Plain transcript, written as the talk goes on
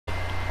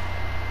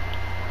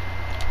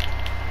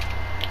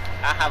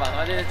I have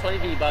 120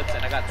 V-Bucks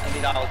and I got $20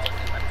 in my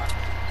pocket.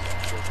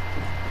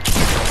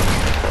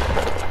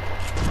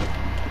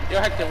 Yo,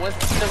 Hector, when's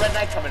the Red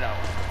Knight coming out?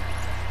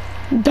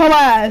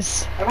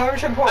 Dumbass. I probably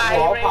should put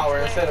wall power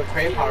instead of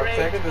crate power, because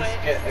I could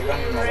just get the gun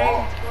in the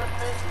wall.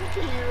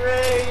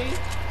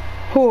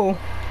 Who?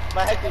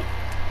 My Hector,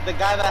 the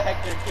guy that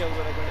Hector killed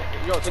when I go to...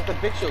 Yo, take the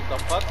big shield, dumb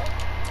fuck.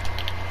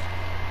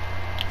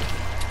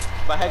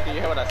 But Hector, you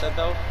hear what I said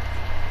though?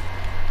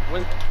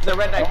 When's the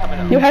Red Knight coming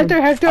out? Yo,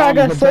 Hector, I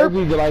got surf.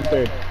 July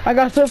 3rd. I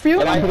got surf for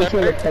you. I'm pretty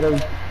sure it's better.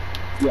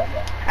 Yeah.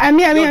 And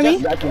me.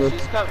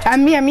 She's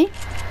coming. And me.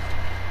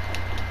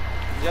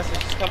 Justin,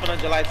 she's coming on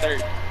July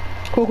 3rd.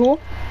 Cool.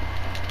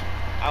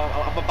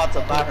 I'm about to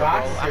buy her, bro.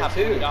 I have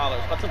 $20.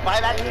 About to buy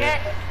that shit.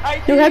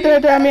 You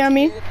Hector, and me.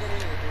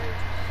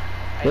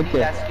 I need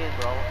that skin,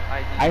 bro.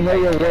 I know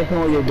you're working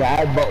with your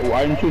dad, but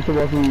aren't you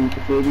supposed to be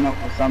saving up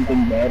for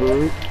something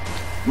better?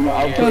 You know,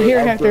 upgrade,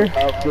 here, Hector.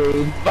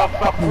 Upgrade. But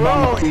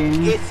bro,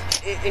 it's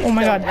oh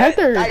my God,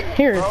 Hector,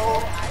 here. It's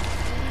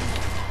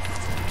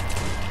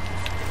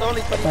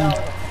only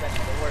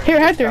 $20. Here,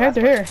 Hector,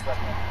 here.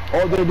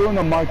 Oh, they're doing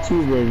the Mark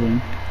II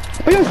version.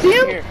 Oh, you see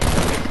him?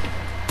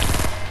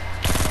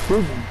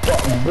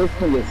 This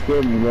nigga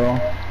scared me, bro.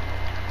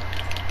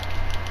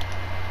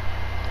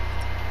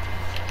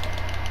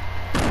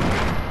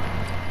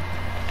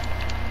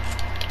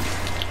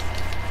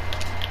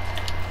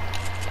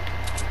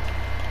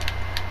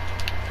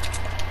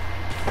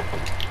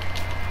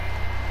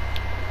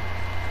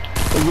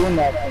 They're doing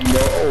that thing,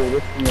 bro. Oh,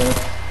 this thing.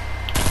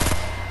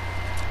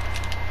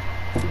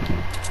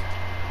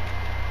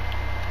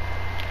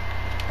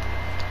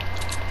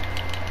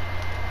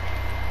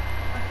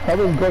 Tell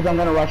those girls I'm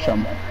gonna rush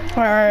them.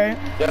 Alright.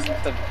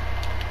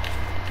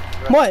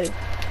 What?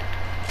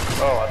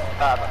 Oh,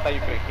 I thought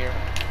you couldn't hear me.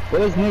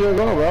 Where does nigga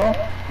go, bro?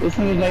 This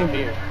nigga's name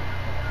here.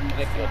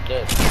 You're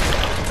dead.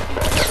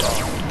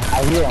 I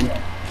hear him.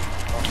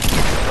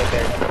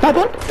 That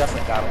one?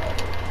 Justin got him.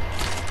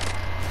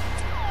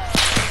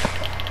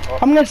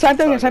 I'm gonna snipe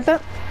that, I'm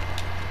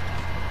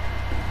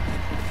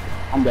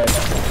dead.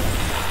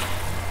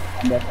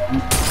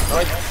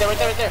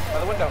 Right there, by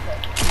the window.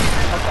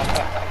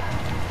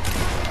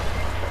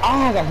 Oh,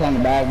 I got something in the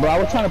bag, bro. I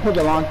was trying to put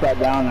the launch pad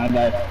down and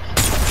I died.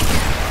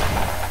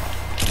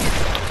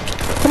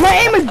 My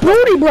aim is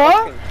booty,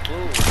 bro.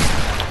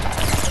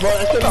 Bro,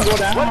 that shouldn't go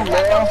down,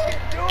 bro.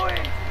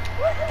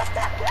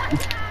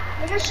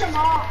 Look at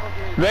Shamal.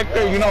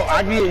 Victor, you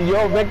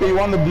know, Victor, you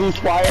want the blue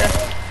spire?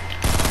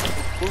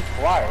 Blue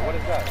Flyer, what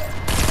is that?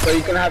 So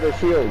you can have a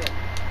shield.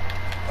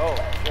 Oh,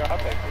 sure, I'll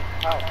take it.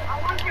 How? I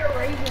want your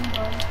Raven,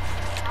 bro.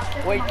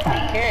 Wait, he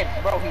can't,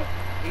 bro.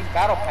 He's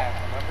battle pass,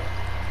 remember?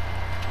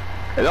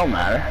 It don't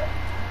matter.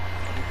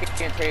 You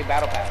can't trade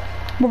battle pass.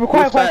 Bro,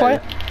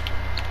 quiet.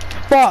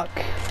 Fuck.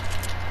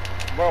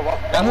 Bro, what?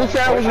 And who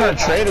said I was gonna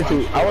trade it to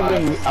you? I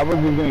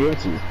wasn't gonna give it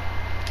to you.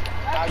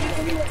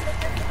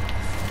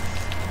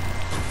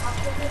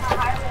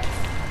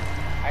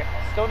 I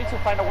still need to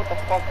find out what the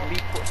fuck we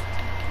put.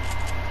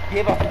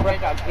 Give a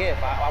friend a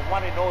gift. I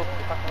want to know if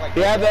fucking like.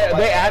 Yeah,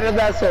 they added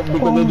that so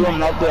because they're doing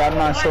an update. I'm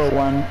not sure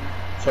when.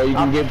 So you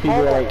can give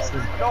people like.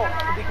 No,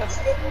 because.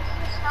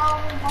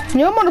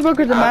 You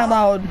motherfuckers are mad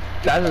loud.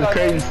 That's just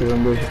crazy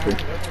season, basically.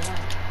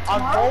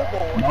 On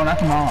mobile. No,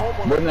 that's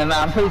not. But then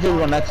I'm pretty sure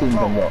when next season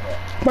comes out.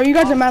 Bro, you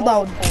guys are mad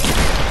loud. If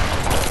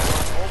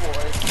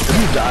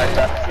you die,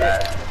 that's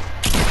bad.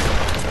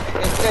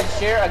 It said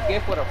share a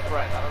gift with a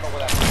friend. I don't know what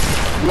that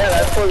means. Yeah,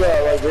 that's for the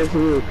like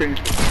basically the cringe.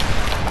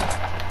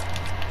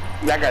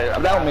 That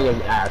would make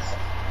his ass.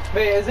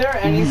 Wait, is there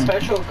any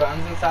special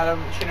guns inside of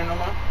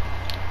Shinonoma?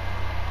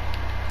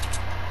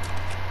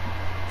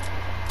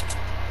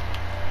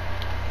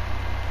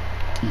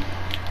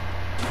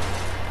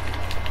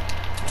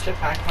 Should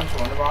pack punch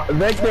one rock.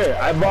 Victor,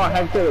 I bought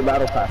Hector the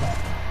battle pass.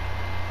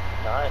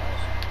 Nice.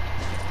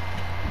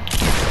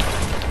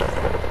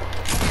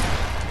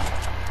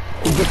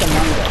 You get the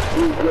manga.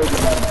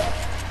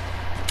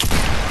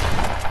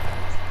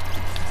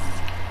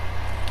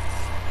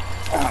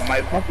 Ah,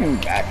 my fucking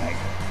back, nigga.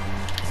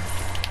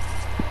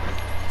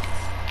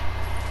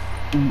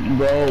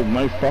 Bro,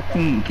 my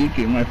fucking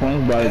Kiki, my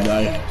phone's about to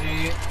die.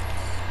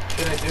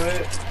 Should I do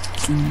it?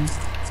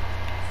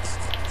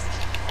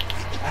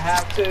 I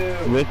have to.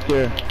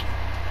 Victor.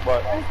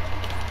 What?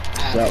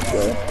 What's up,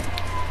 bro?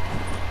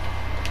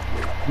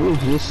 Who is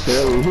this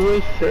Shirley? Who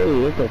is Shirley?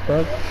 What the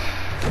fuck?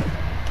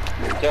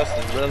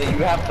 Justin, really?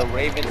 You have the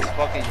Ravens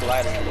fucking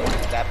glider. You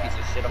use that piece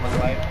of shit on my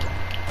life?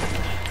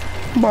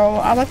 Bro,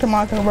 I like the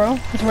Mako, bro.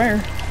 It's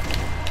rare.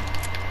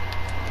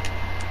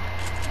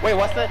 Wait,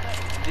 what's that?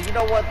 Do you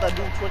know what the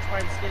new Twitch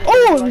Prime skin is?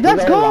 Oh, like?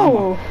 let's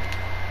go!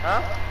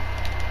 Huh?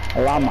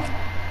 A llama.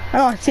 I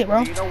don't see it,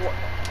 bro. Do you know what?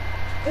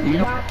 Do you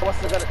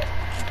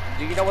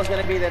know what's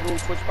gonna be that new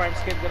Twitch Prime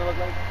skin gonna look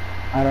like?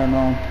 I don't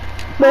know.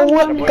 But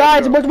what,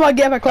 guys, what's about to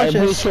get my I'm pretty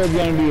questions? sure it's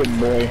gonna be a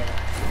boy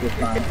this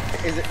time.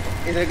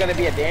 Is it gonna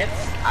be a dance?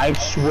 I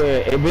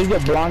swear, if it's a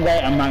blonde guy,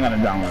 I'm not gonna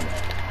download it.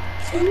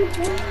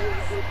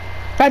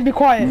 Guys, be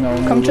quiet. No,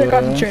 Come no,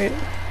 concentrate.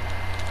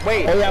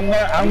 Wait. Oh yeah,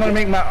 I'm gonna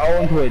make my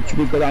own Twitch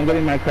because I'm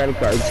getting my credit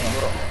cards.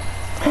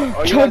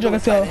 Oh, you Chug guys jug,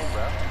 let's don't go. sign in,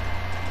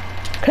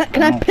 bro.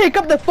 Can I pick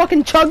up the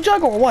fucking chug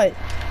jug or what?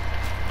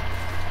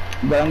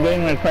 But I'm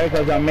getting my credit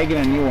cards. I'm making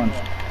a new one.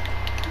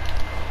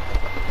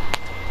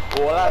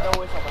 All I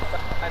know is I'm gonna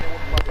sign in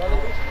with my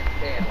brother.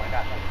 Damn, I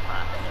got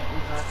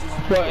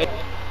like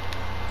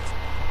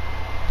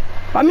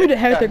So I'm muted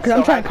Hector because I'm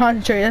so trying to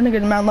concentrate. That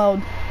nigga's mad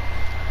loud.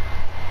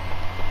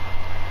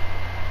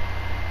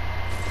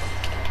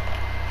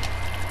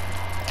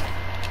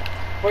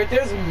 Wait,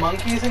 there's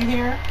monkeys in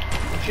here?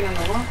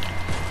 Shinanoma?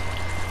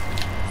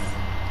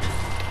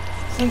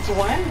 Since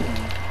when?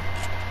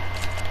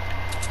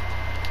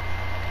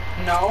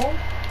 No?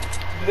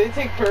 Do they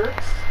take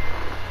perks?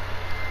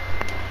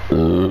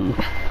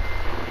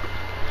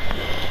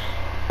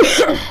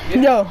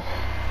 Yo,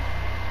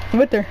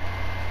 Victor.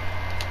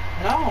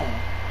 No.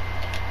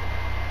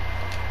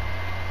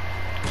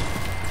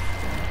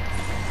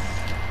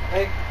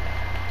 Like,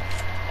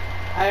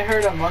 I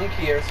heard a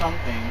monkey or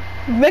something.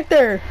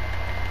 Victor.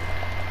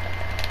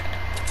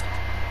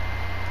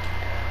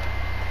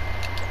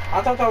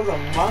 I thought that was a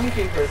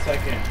monkey for a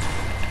second.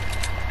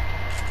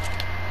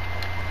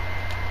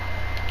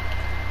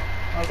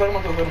 I was talking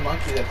about those little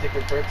monkeys that take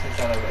your perks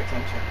instead of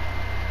exemption.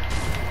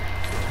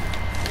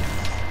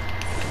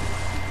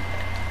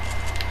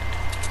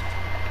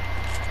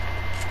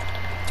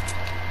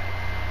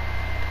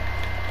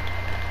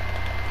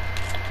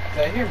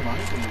 I hear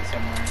monkeys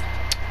somewhere.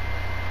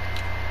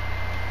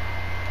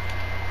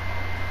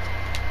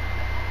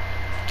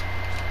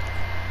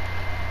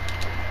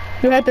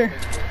 Yo, Hector.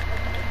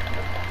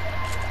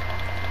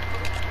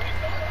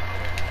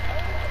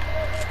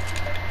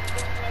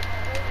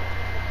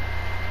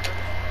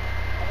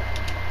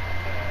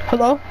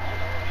 Hello?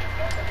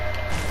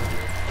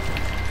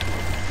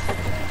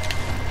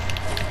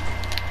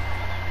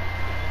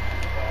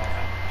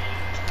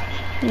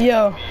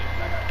 Yo.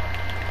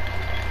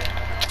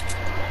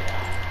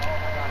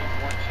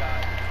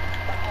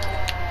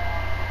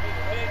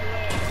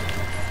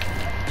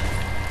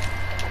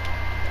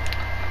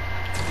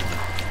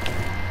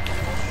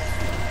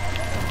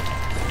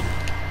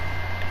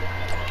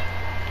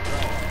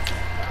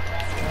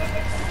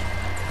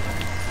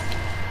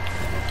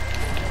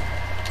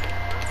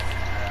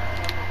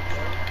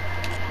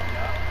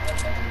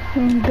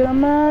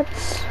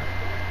 Gummats.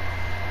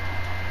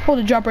 Hold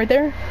the drop right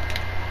there.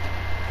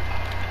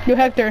 Yo,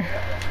 Hector.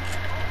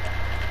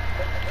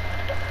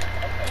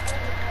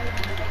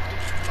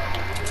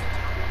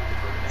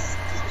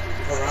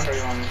 Around or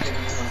you want to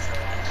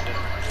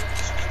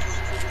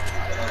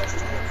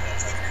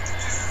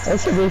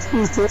that's a big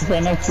piece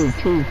right next to the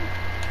tree.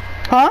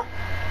 Huh?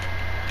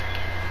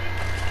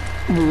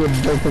 We would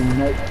both of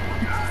them.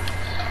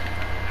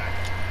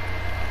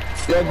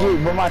 Yeah,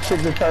 dude, but my shit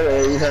just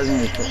started. You heard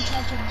me.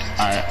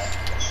 Alright.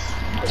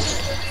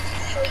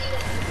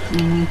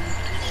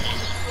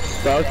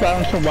 So I was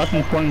trying to watch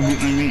my phone beat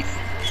my meat.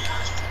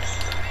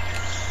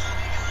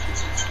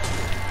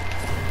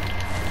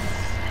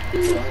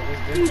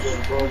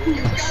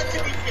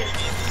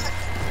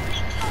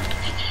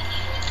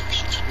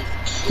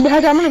 But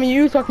Hector, I'm gonna be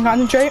you so I can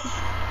concentrate.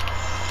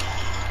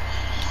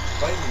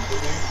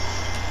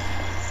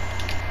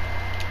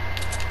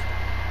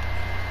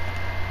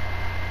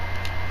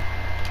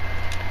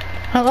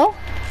 Hello?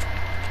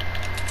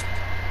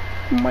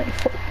 Oh my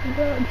fucking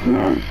god.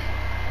 No,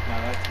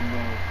 that's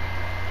move.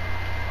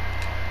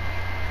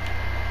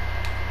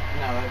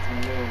 No, that's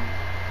move.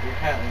 Your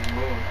cat is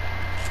move.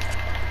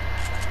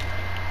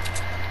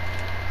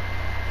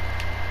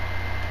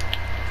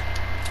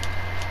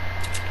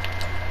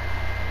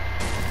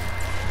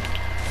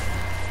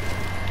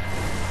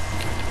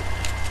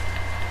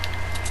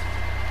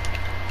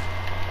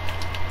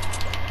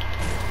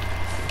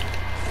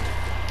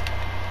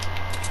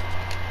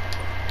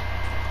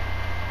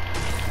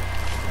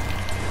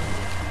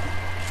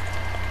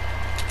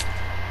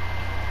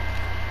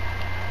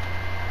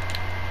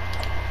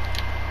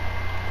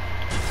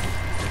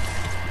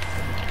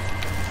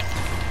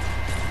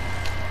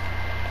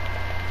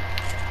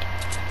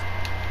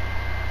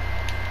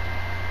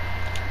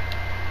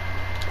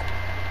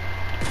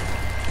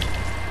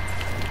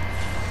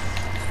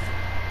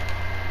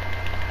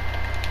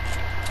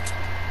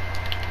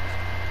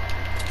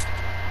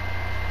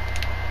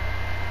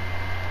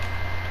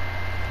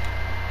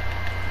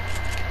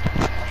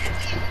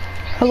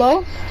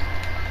 Hello?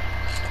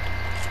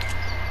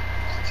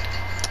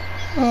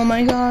 Oh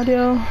my god,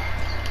 yo.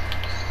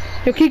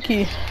 Yo,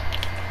 Kiki.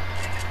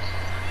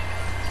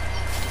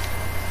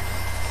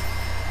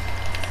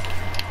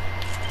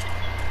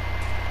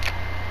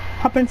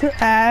 Hop into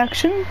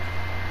action.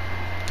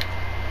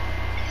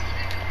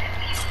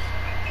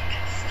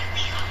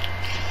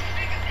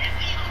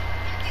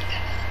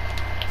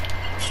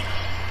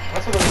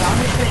 That's what the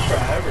zombies take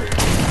forever.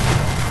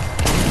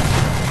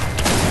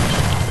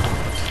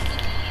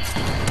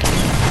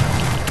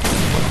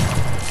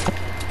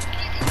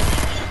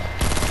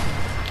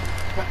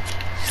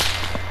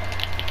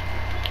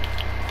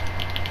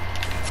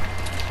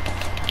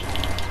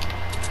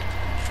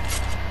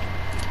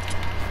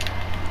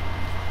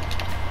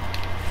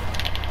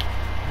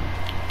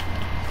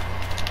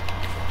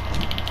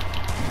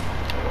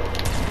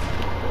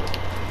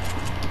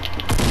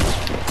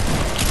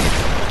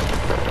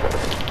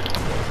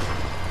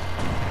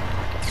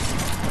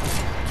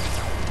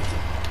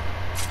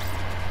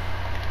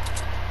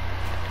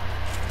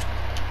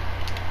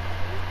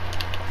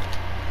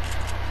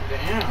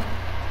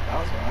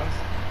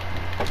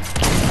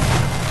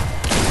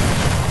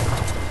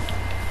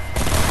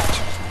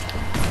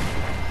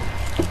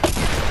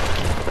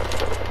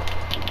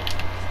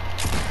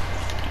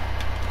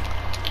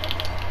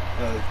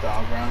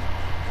 Dog ground.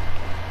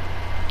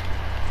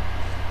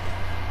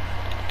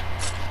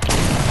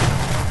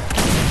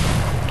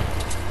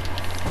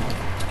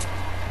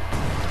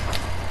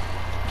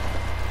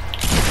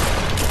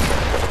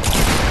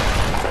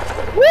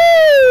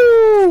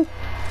 Woo!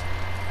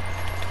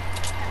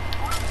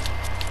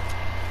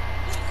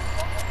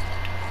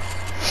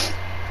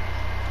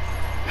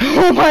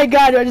 Oh my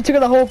god, I just took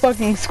out the whole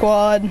fucking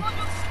squad.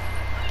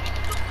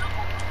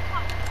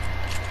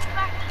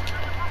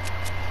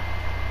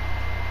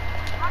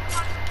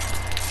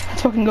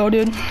 Let's fucking go,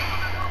 dude.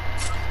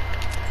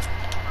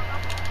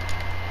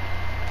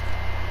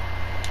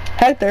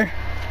 Hector.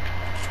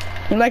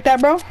 You like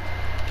that, bro?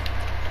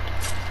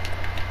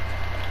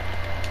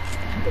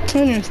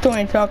 You still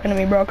ain't talking to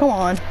me, bro. Come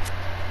on.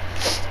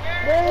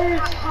 There's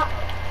a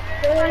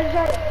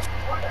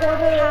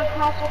quarter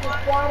half of the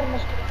squad and a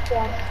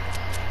squad.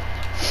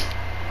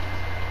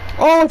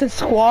 Oh, it's a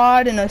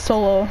squad and a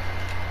solo.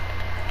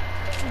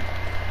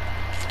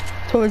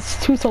 So it's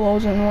 2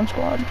 solos and 1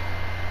 squad.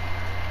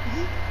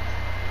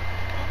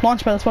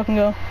 Launchpad, let's fucking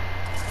go.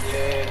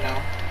 Yeah, no.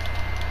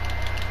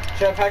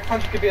 Should I pack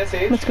punch? Could be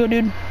SH? Let's go,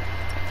 dude.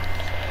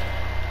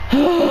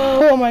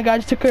 Oh my god,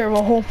 just took care of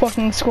a whole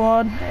fucking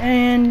squad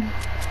and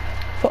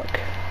fuck.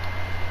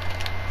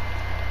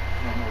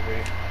 No,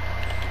 wait.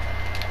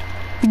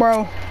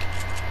 Bro.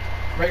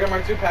 Regular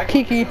Mark 2 pack.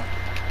 Kiki.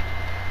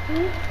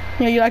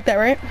 Yeah, you like that,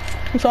 right?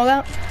 You saw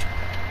that?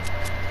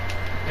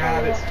 Yeah,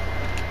 it is.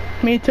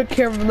 Me took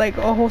care of like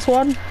a whole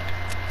squad.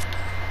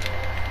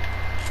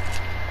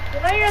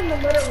 Now you're in the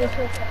middle of this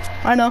whole thing.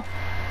 I know.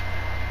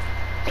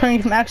 Trying to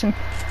get some action.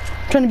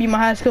 Trying to be my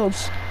highest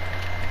skills.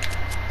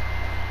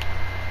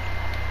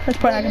 That's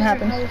probably not gonna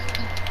happen.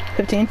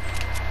 15.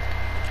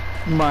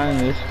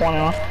 Mine is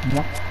 20.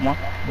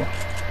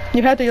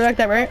 You have to, you like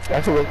that, right?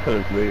 That's a look for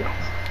this video.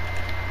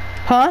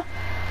 Huh?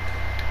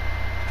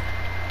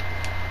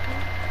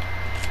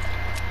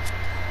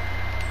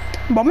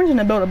 Bomber's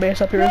gonna build a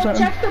base up here or Go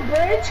something. check the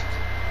bridge.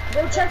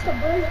 Go check the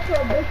bridge for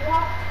a big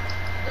pop.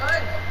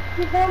 Good.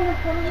 Keep going in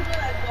front of me.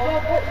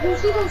 Yeah, you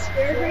see those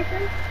stairs right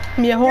there?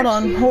 Yeah, hold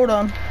on, hold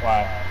on.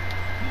 Why?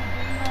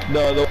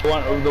 The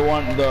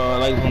one,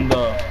 like from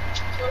the,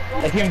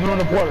 that came through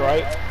the port,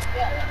 right?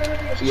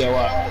 Yeah,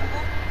 what?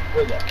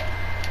 Where's that?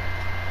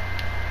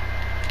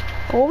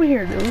 Go over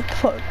here, dude.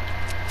 Fuck.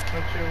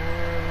 What's your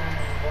word?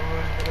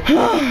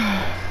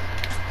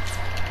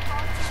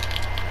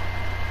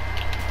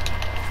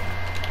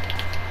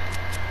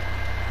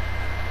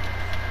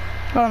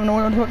 I don't even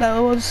know what that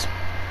was.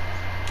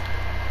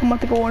 I'm about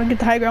to go and get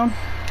the high ground.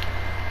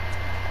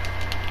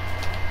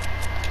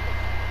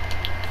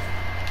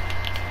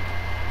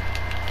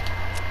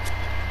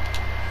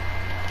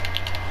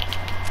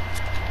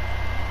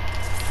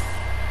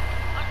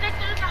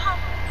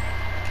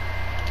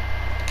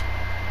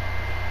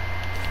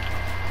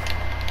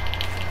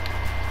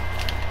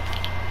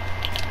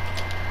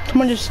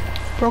 Someone just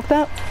broke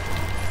that.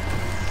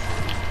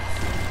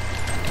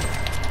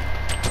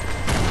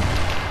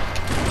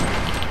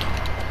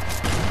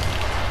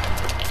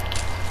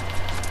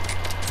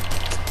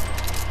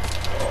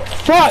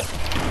 Fuck!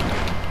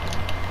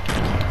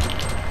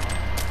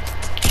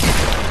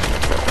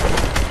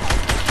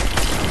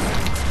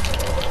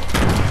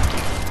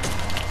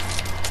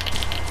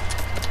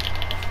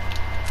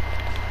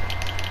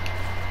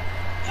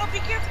 Yo, be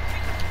careful.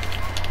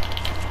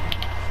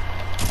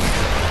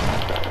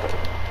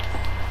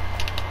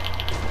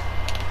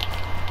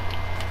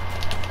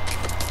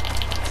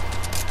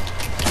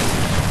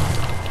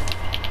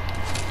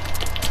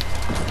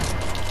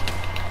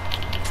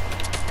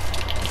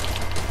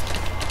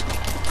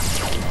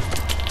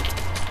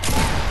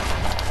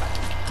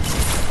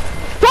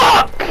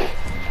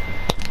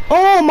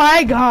 Oh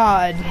my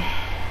god.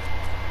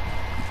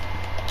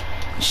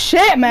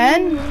 Shit,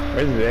 man.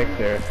 Where's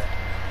Victor?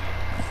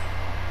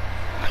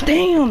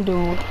 Damn,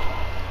 dude.